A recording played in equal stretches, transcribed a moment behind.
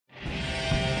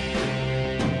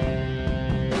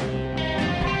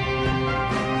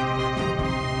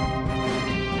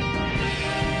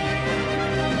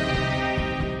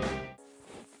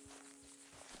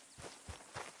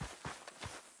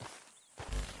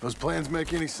Those plans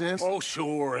make any sense? Oh,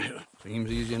 sure.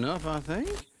 Seems easy enough, I think.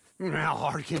 How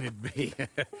hard can it be?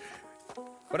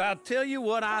 But I'll tell you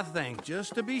what I think.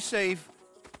 Just to be safe,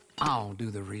 I'll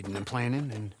do the reading and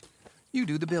planning, and you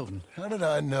do the building. How did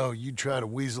I know you'd try to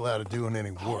weasel out of doing any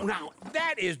work? Oh, now,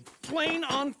 that is plain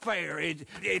unfair.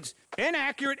 It's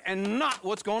inaccurate and not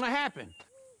what's going to happen.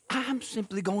 I'm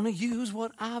simply going to use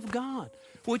what I've got,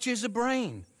 which is a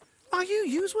brain. While you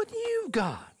use what you've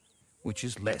got, which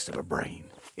is less of a brain.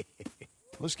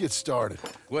 Let's get started.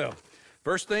 Well,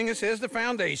 first thing it says the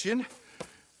foundation,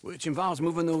 which involves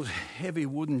moving those heavy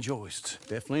wooden joists.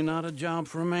 Definitely not a job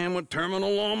for a man with terminal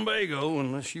lumbago,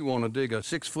 unless you want to dig a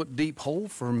 6-foot deep hole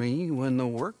for me when the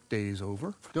workday's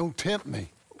over. Don't tempt me.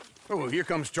 Oh, here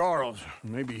comes Charles.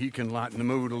 Maybe he can lighten the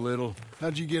mood a little.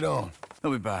 How'd you get on?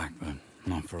 He'll be back, but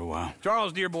not for a while.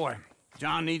 Charles, dear boy,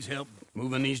 John needs help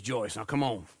moving these joists. Now, come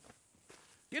on.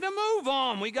 Get a move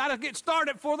on. We gotta get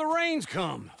started before the rains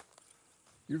come.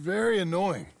 You're very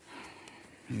annoying.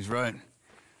 He's right. We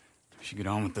should get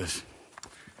on with this.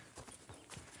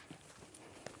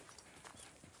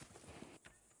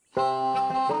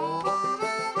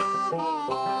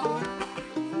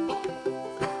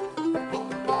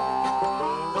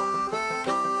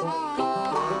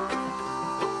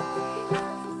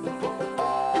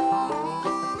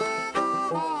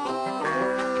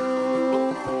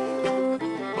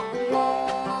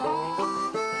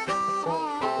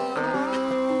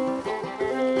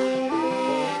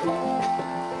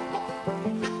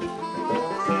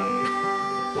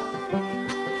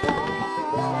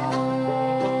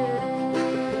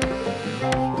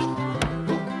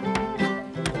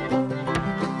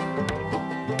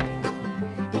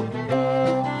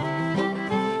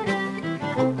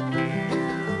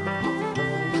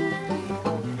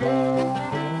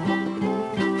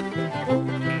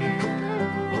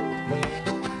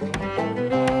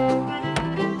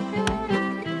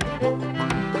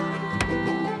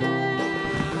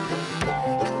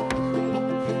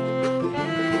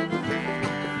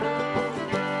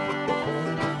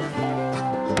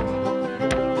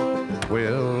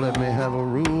 Well, let me have a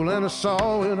rule and a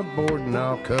saw and a board and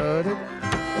I'll cut it.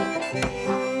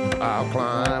 I'll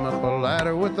climb up a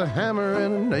ladder with a hammer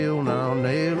and a nail and I'll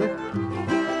nail it.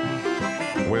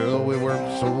 Well, we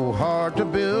worked so hard to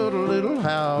build a little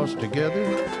house together.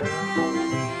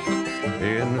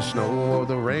 In the snow or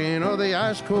the rain or the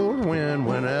ice cold wind,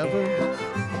 whenever.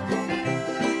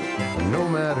 No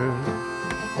matter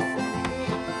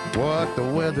what the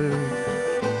weather,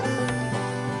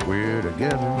 we're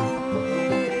together.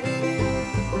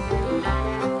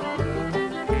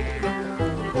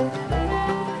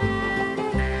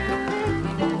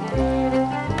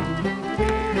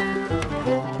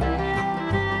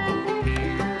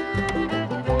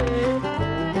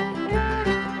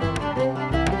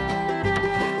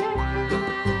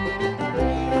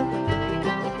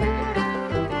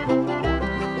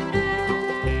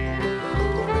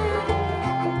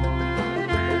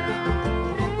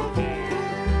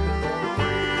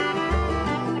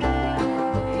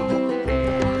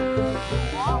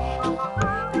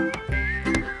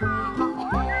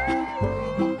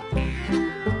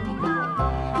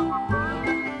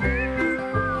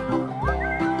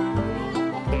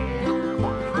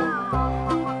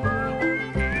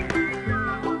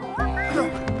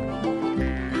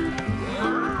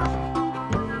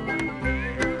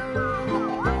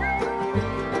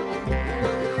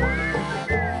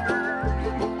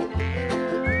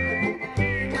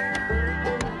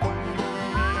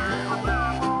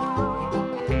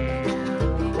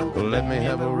 Let me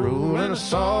have a rule and a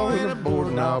saw and a board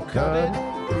and I'll cut.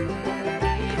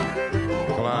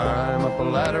 Climb up a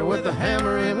ladder with a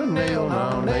hammer and a nail and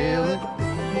I'll nail it.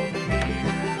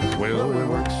 Well, we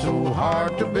worked so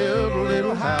hard to build a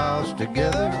little house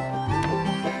together.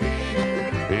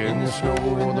 In the snow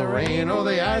or the rain or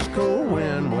the ice cold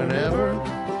wind, whenever.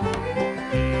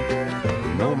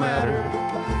 No matter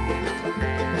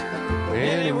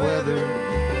any weather,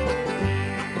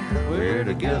 we're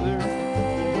together.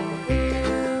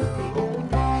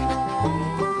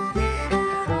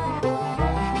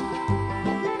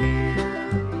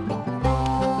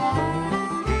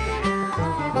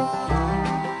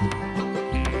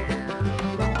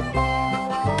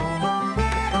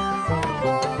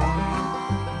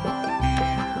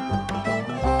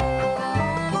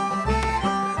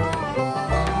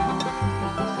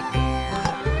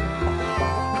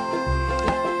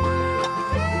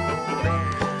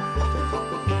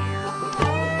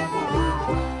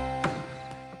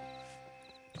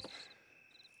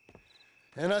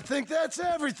 And I think that's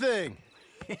everything.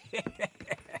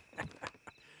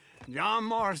 John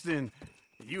Marston,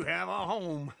 you have a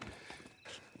home.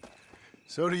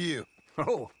 So do you.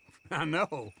 Oh, I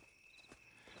know.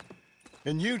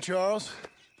 And you, Charles.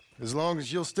 As long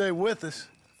as you'll stay with us.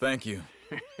 Thank you.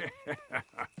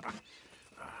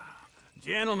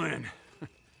 Gentlemen,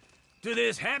 to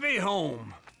this happy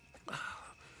home.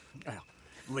 Well,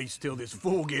 at least till this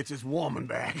fool gets his woman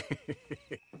back.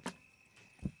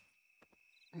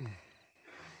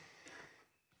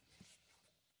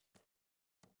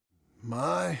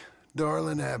 My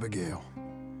darling Abigail,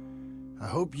 I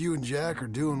hope you and Jack are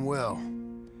doing well.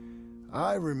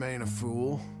 I remain a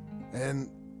fool,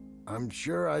 and I'm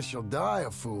sure I shall die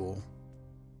a fool.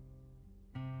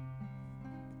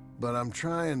 But I'm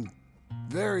trying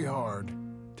very hard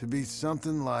to be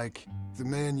something like the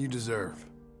man you deserve.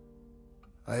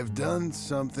 I have done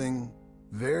something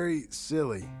very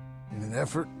silly in an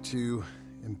effort to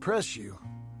impress you.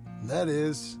 And that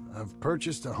is, I've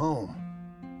purchased a home.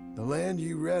 The land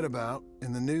you read about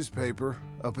in the newspaper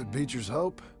up at Beecher's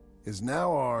Hope is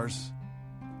now ours,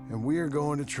 and we are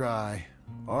going to try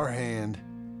our hand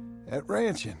at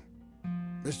ranching.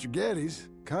 Mr. Geddes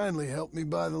kindly helped me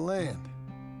buy the land.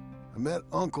 I met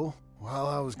Uncle while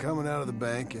I was coming out of the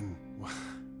bank, and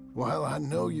while I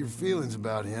know your feelings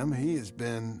about him, he has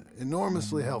been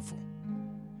enormously helpful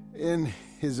in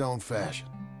his own fashion.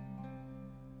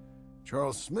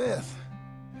 Charles Smith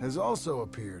has also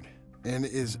appeared and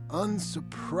is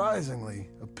unsurprisingly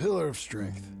a pillar of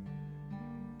strength.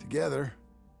 Together,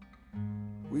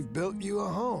 we've built you a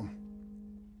home.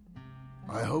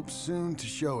 I hope soon to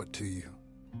show it to you.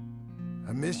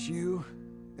 I miss you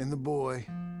and the boy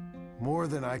more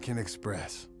than I can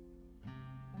express.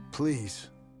 Please,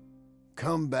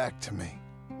 come back to me.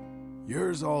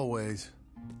 Yours always,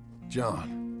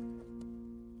 John.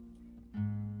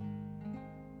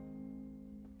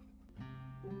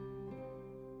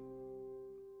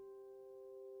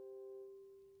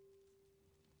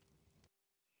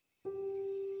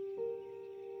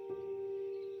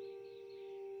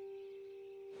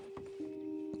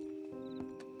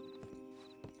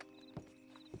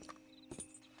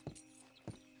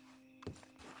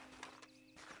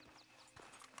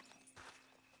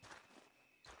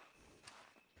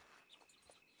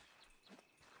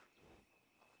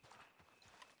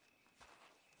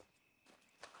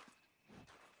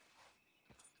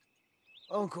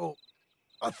 Uncle,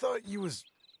 I thought you was...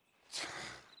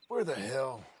 Where the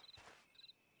hell